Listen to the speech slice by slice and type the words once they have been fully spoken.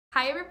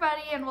Hi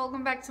everybody and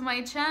welcome back to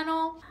my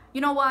channel.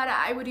 You know what,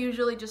 I would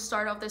usually just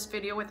start off this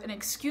video with an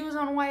excuse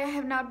on why I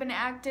have not been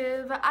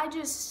active. I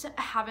just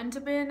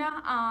haven't been,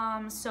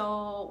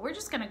 so we're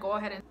just gonna go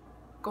ahead and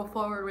go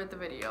forward with the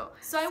video.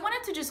 So I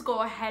wanted to just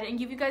go ahead and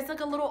give you guys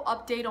like a little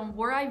update on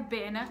where I've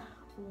been.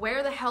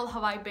 Where the hell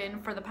have I been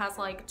for the past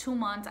like 2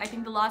 months? I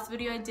think the last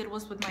video I did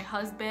was with my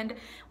husband.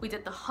 We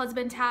did the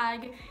husband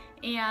tag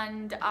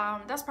and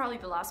that's probably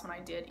the last one I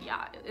did.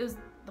 Yeah, it was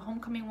the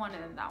homecoming one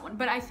and then that one,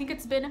 but I think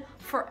it's been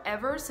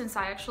forever since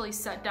I actually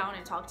sat down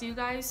and talked to you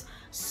guys,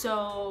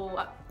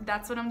 so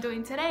that's what I'm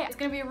doing today. It's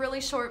gonna be a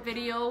really short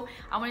video.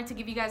 I wanted to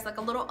give you guys like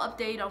a little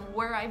update on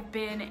where I've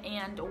been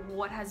and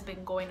what has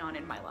been going on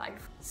in my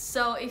life.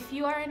 So if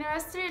you are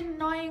interested in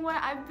knowing what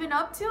I've been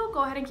up to,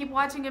 go ahead and keep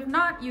watching. If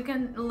not, you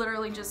can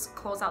literally just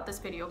close out this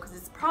video because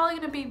it's probably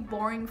gonna be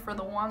boring for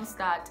the ones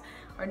that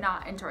are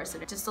not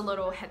interested. Just a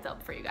little heads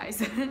up for you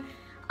guys.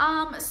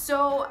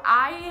 So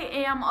I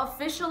am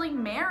officially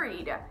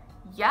married.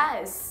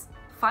 Yes,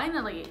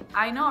 finally.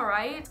 I know,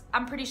 right?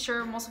 I'm pretty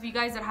sure most of you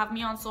guys that have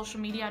me on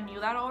social media knew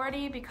that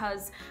already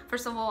because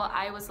first of all,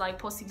 I was like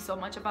posting so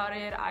much about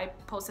it. I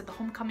posted the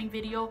homecoming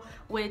video,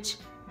 which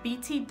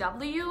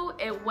BTW,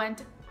 it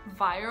went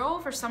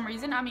viral for some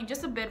reason. I mean,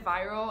 just a bit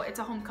viral. It's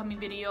a homecoming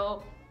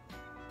video.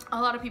 A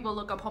lot of people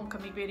look up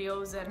homecoming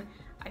videos and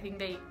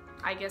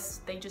I guess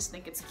they just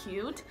think it's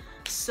cute.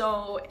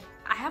 So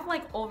I have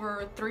like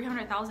over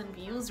 300,000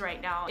 views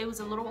right now. It was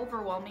a little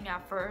overwhelming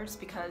at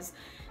first because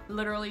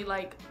literally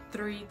like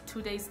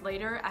 2 days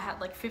later I had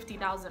like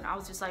 50,000. I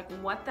was just like,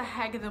 what the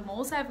heck? The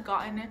most I've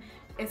gotten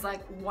is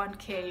like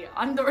 1K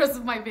on the rest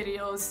of my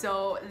videos,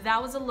 so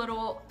that was a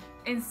little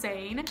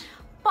insane.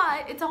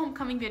 But it's a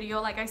homecoming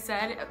video. Like I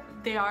said,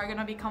 they are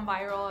gonna become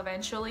viral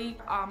eventually.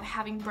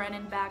 Having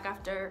Brennan back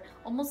after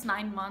almost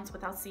 9 months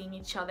without seeing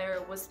each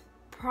other was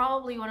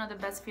probably one of the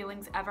best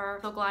feelings ever.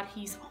 So glad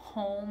he's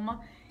home,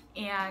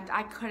 and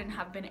I couldn't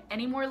have been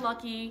any more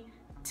lucky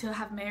to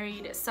have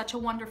married such a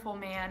wonderful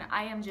man.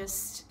 I am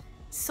just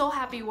so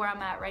happy where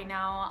I'm at right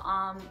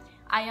now.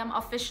 I am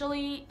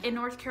officially in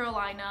North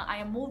Carolina. I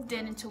am moved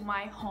into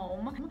my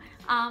home.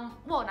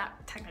 Well,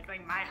 not technically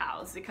my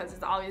house because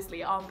it's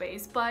obviously on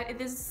base, but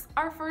this is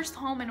our first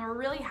home and we're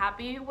really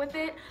happy with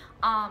it.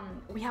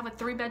 We have a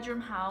 3-bedroom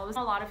house. A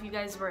lot of you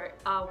guys were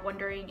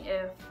wondering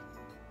if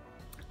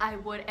I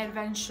would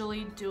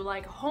eventually do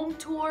like a home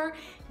tour.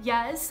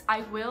 Yes,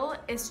 I will.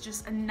 It's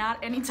just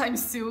not anytime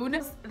soon.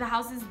 The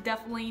house is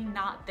definitely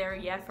not there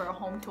yet for a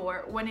home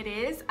tour. When it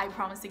is, I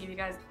promise to give you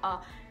guys a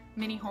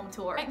mini home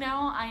tour. Right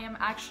now, I am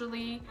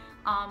actually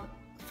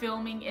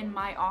filming in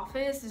my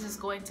office. This is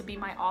going to be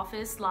my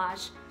office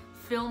slash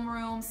film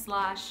room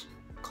slash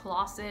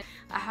closet.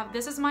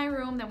 This is my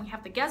room, then we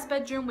have the guest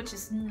bedroom, which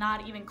is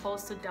not even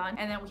close to done,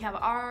 and then we have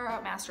our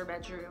master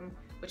bedroom,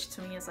 which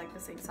to me is like the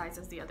same size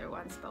as the other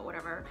ones, but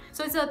whatever.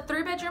 So it's a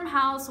 3-bedroom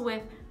house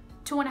with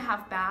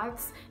 2.5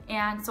 baths,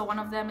 and so one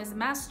of them is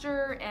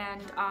master,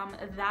 and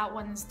that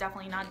one's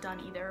definitely not done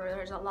either.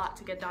 There's a lot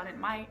to get done in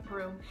my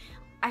room.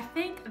 I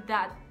think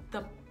that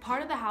the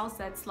part of the house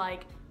that's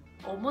like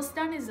almost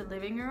done is the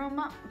living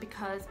room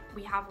because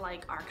we have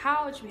like our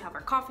couch, we have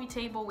our coffee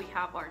table, we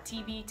have our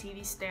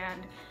TV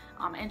stand,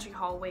 entry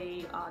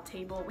hallway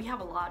table. We have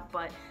a lot,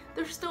 but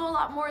there's still a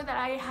lot more that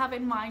I have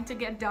in mind to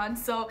get done,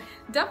 so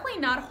definitely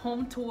not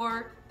home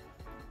tour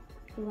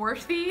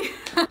worthy.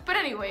 But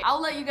anyway,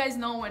 I'll let you guys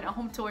know when a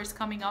home tour is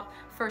coming up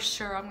for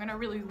sure. I'm gonna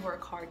really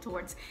work hard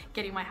towards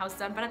getting my house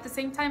done, but at the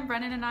same time,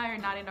 Brennan and I are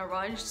not in a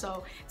rush,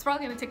 so it's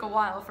probably gonna take a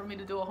while for me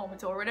to do a home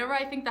tour. Whenever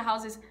I think the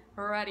house is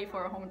ready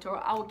for a home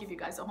tour, I will give you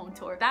guys a home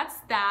tour. That's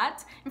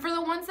that. And for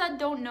the ones that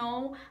don't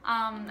know,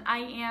 I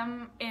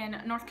am in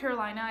North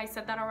Carolina. I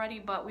said that already,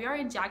 but we are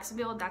in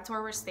Jacksonville. That's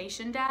where we're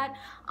stationed at.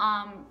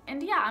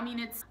 And yeah, I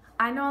mean,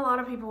 I know a lot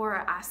of people were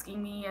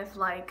asking me if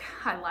like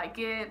I like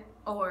it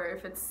or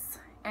if it's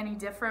any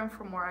different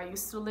from where I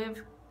used to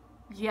live.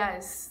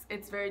 Yes,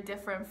 it's very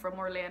different from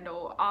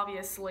Orlando,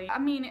 obviously. I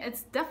mean,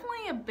 it's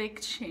definitely a big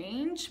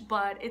change,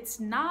 but it's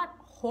not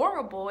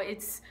horrible.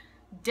 It's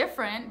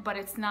different, but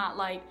it's not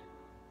like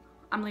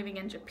I'm living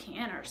in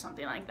Japan or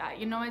something like that.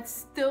 You know, it's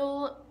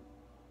still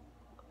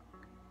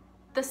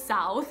the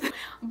South.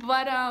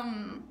 But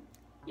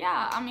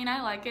yeah, I mean,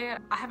 I like it.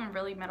 I haven't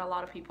really met a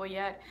lot of people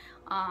yet.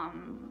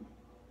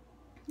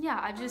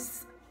 Yeah,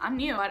 I'm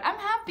new, but I'm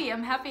happy.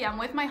 I'm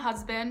with my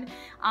husband,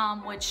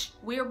 which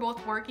we are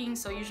both working,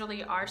 so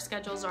usually our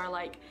schedules are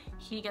like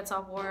he gets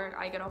off work,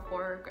 I get off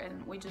work,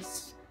 and we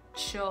just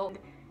chill.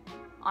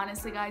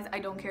 Honestly, guys, I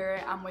don't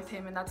care. I'm with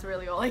him, and that's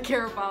really all I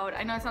care about.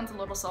 I know it sounds a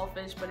little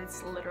selfish, but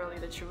it's literally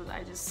the truth.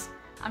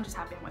 I'm just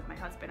happy I'm with my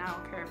husband. I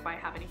don't care if I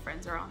have any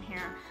friends around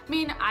here. I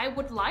mean, I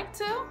would like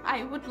to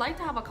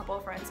have a couple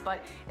of friends,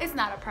 but it's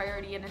not a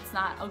priority and it's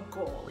not a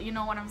goal. You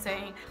know what I'm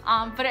saying?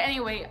 But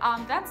anyway,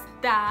 that's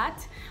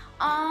that.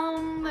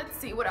 Let's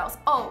see what else.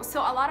 Oh,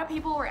 so a lot of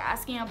people were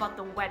asking about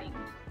the wedding.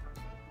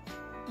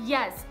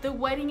 Yes, the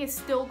wedding is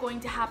still going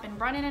to happen.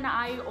 Brennan and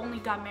I only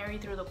got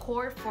married through the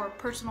court for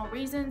personal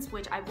reasons,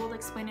 which I will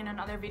explain in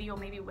another video,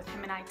 maybe with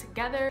him and I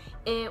together.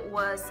 It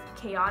was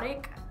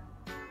chaotic.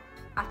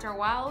 after a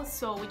while,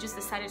 so we just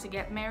decided to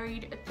get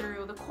married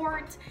through the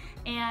court,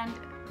 and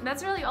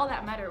that's really all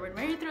that matters. We're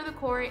married through the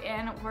court,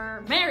 and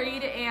we're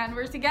married, and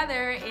we're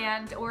together,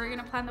 and we're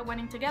gonna plan the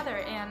wedding together.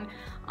 And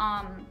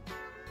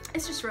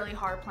it's just really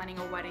hard planning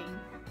a wedding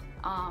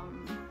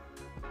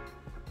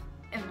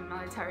in the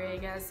military, I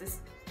guess,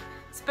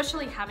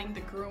 especially having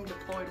the groom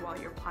deployed while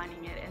you're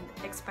planning it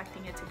and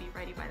expecting it to be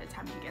ready by the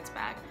time he gets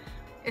back.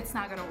 It's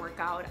not gonna work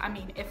out. I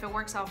mean, if it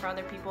works out for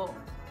other people,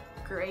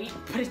 great,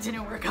 but it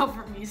didn't work out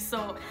for me,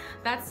 so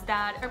that's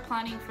that. We're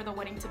planning for the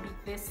wedding to be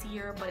this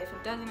year, but if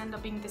it doesn't end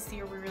up being this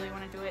year, we really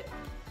want to do it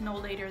no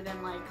later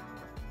than like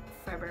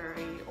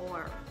February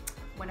or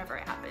whenever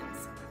it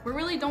happens. We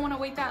really don't want to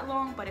wait that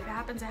long, but if it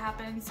happens, it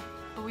happens.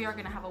 But we are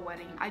gonna have a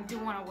wedding. I do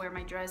want to wear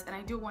my dress, and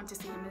I do want to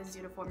see him in his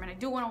uniform, and I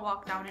do want to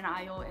walk down an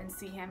aisle and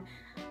see him.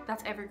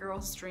 That's every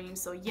girl's dream.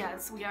 So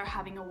yes, we are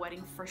having a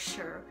wedding for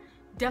sure.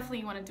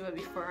 Definitely want to do it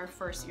before our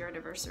first year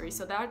anniversary,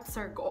 so that's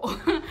our goal.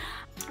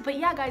 But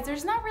yeah, guys,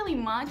 there's not really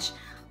much.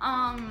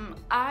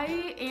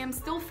 I am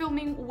still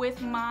filming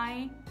with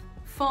my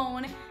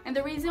phone, and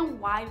the reason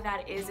why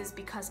that is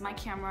because my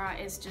camera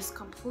is just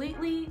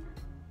completely,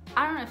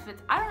 I don't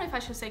know if I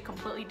should say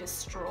completely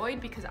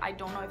destroyed, because I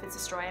don't know if it's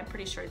destroyed. I'm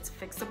pretty sure it's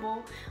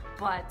fixable,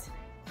 but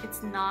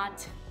it's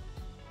not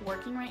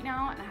working right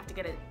now, and I have to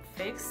get it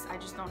fixed. I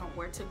just don't know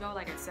where to go.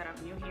 Like I said,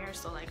 I'm new here,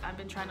 so like I've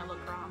been trying to look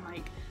around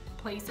like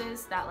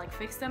places that like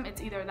fix them.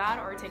 It's either that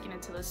or taking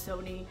it to the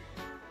Sony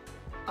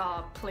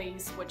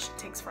place, which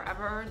takes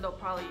forever. They'll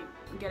probably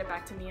get it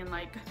back to me in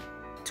like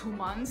 2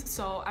 months,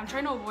 so I'm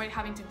trying to avoid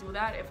having to do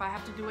that. If I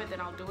have to do it,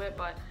 then I'll do it,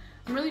 but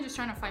I'm really just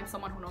trying to find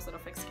someone who knows how to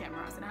fix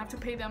cameras, and I have to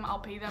pay them, I'll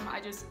pay them. I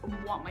just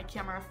want my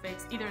camera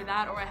fixed. Either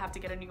that or I have to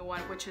get a new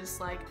one, which is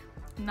like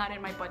not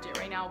in my budget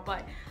right now,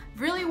 but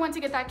really want to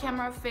get that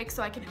camera fixed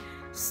so I can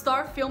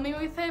start filming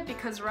with it,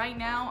 because right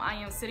now I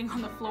am sitting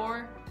on the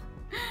floor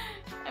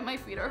and my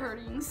feet are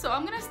hurting. So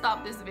I'm gonna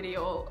stop this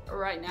video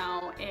right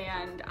now,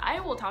 and I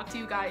will talk to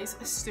you guys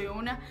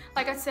soon.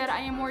 Like I said, I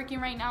am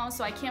working right now,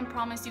 so I can't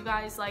promise you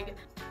guys like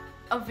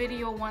a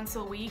video once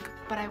a week,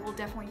 but I will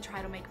definitely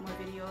try to make more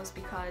videos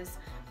because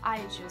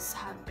I just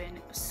have been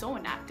so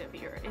inactive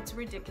here. It's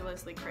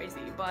ridiculously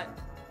crazy, but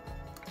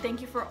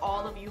thank you for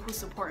all of you who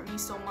support me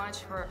so much.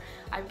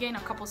 I've gained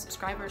a couple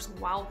subscribers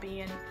while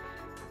being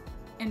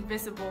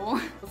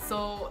invisible,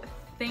 so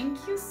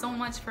thank you so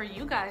much for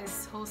you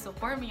guys who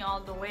support me all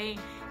the way.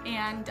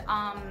 And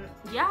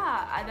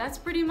yeah, that's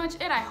pretty much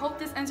it. I hope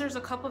this answers a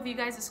couple of you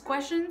guys'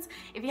 questions.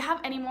 If you have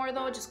any more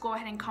though, just go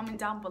ahead and comment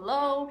down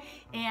below,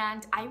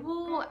 and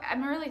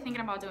I'm really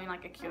thinking about doing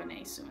like a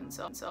Q&A soon.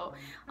 So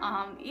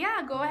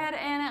yeah, go ahead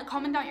and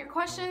comment down your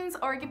questions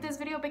or give this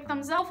video a big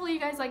thumbs up. Hopefully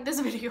you guys like this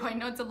video. I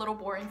know it's a little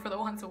boring for the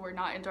ones who were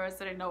not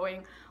interested in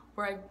knowing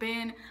where I've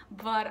been,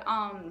 but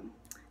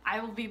I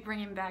will be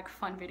bringing back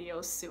fun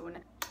videos soon.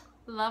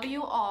 Love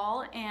you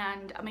all,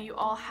 and may you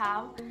all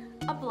have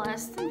a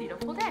blessed and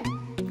beautiful day.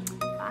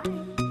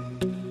 Bye.